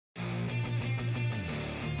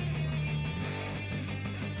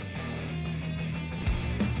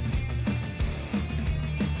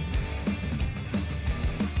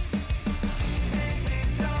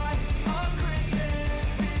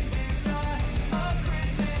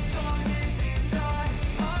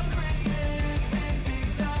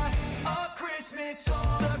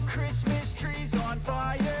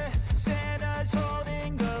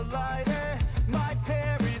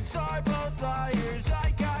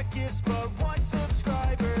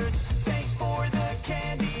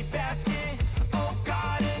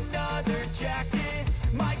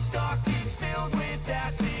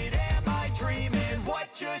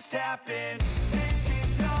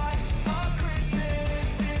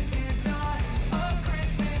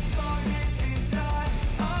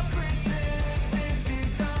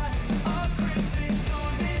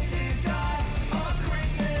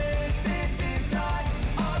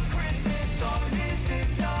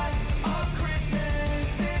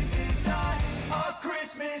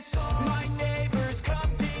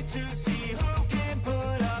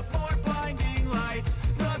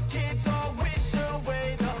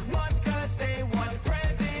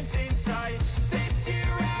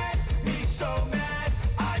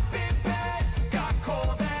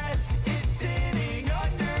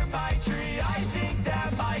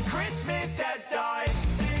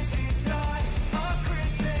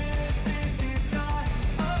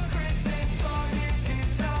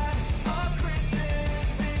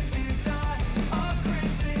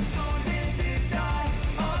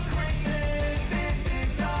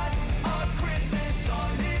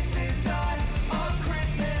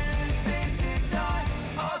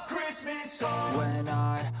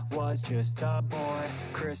was just a boy.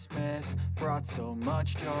 Christmas brought so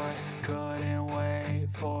much joy. Couldn't wait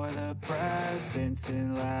for the presents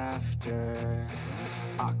and laughter.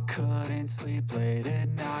 I couldn't sleep late at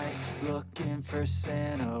night, looking for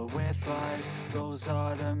Santa with lights. Those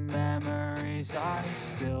are the memories I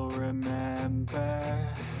still remember.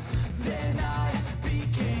 Then I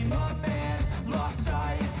became a man, lost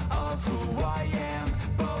sight of who I am.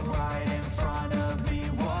 But right in front of me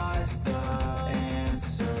was the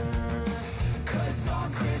answer. 'Cause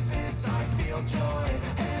on Christmas I feel joy,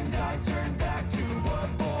 and I turn back to a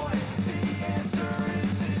boy. The answer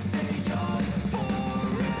is to stay young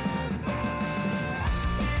forever.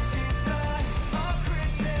 This is not a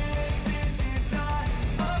Christmas, this is not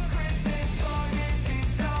a Christmas song. This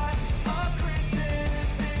is not a Christmas,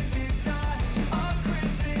 this is not a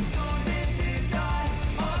Christmas song. This is not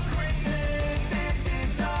a Christmas, this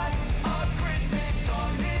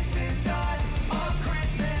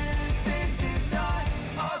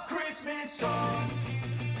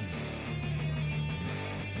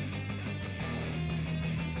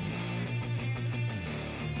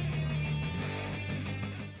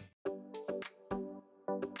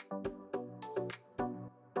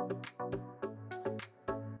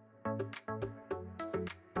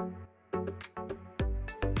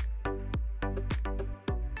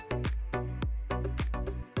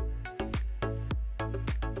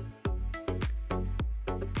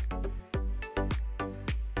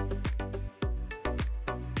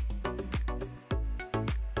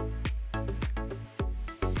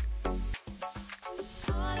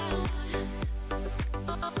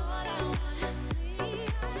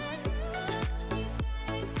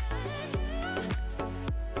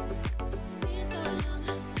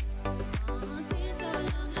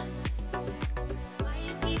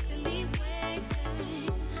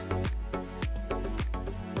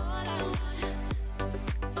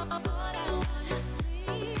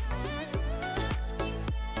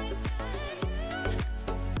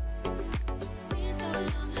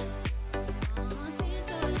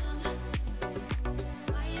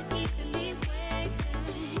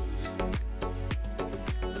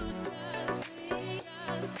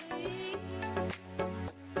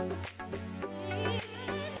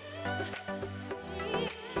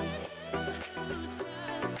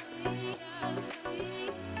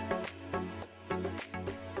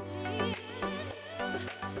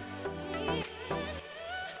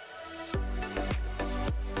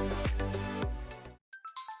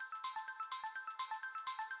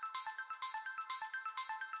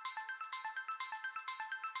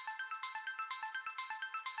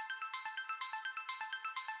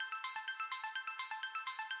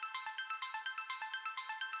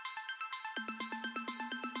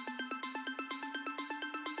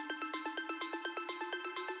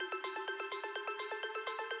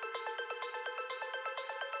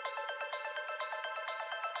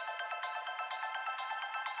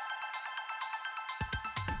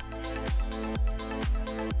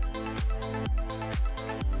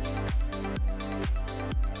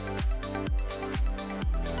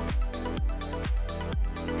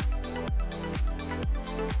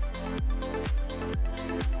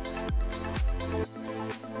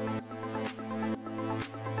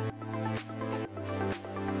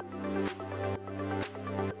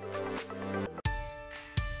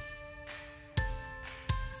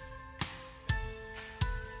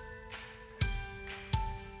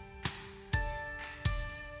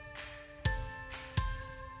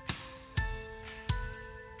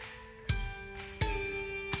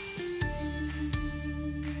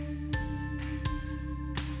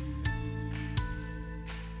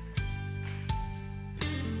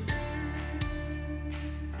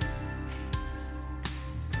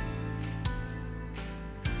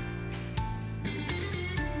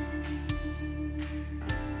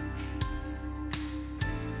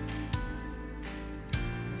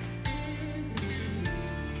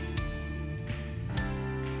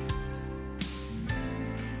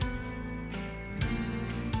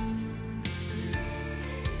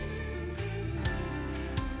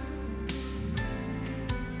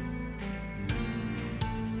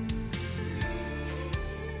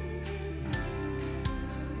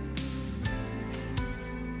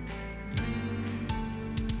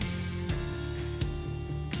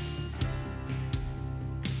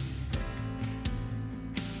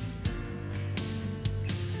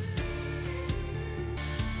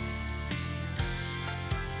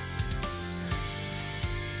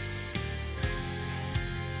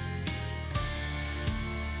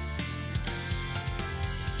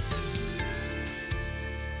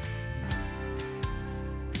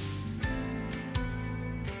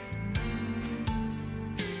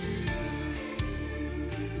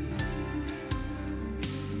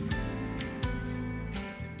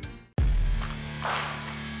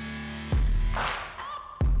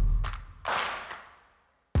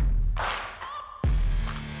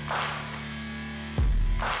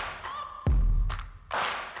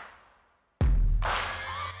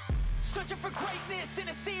Searching for greatness in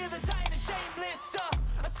a sea of the dying and shameless.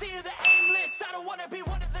 A sea of the aimless. I don't wanna be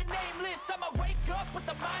one of the nameless. I'ma wake up with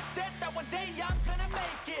the mindset that one day I'm gonna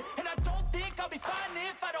make it. And I don't think I'll be fine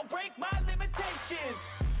if I don't break my limitations.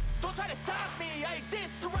 Don't try to stop me, I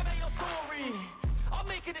exist to write my own story. I'll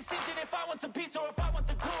make a decision if I want some peace or if I want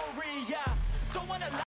the glory. Yeah, don't wanna lie.